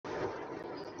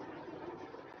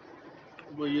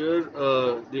Over here,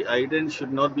 the idents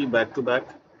should not be back to back.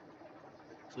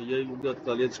 So here you've got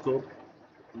kaleidoscope.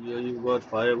 Here you've got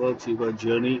fireworks. You've got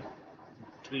journey.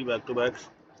 3 back to backs.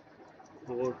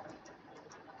 4.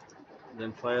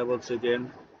 Then fireworks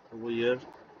again over here.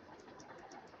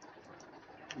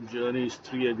 Journey is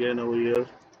 3 again over here.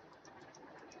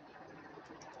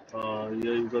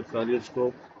 Here you've got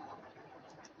kaleidoscope.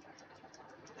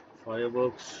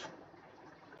 Fireworks.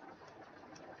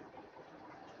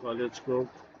 Kaleidoscope.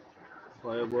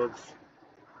 Fireworks.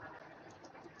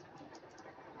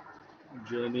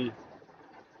 Journey.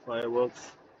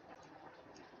 Fireworks.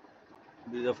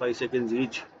 These are 5 seconds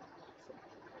each.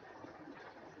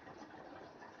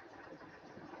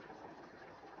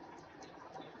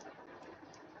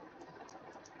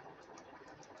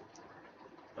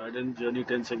 Ident, journey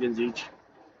 10 seconds each.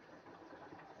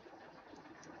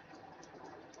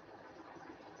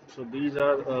 So these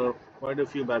are quite a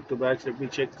few back to backs. Let me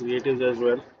check creatives as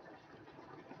well.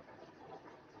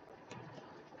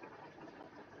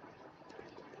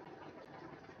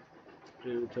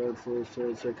 Third, first,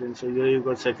 third, second. So here you've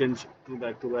got seconds, 2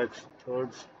 back to backs,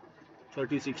 thirds,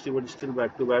 30, 60, but still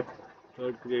back to back.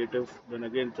 Third creative, then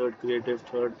again third creative,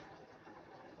 third,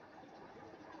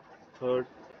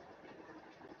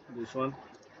 this one.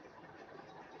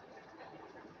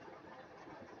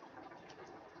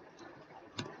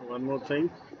 One more thing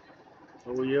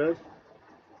over here.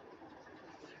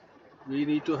 We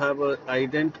need to have an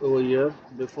ident over here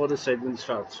before the segment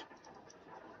starts.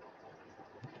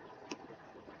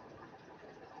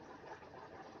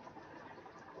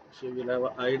 So we'll have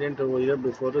an ident over here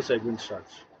before the segment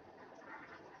starts.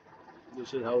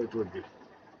 This is how it would be.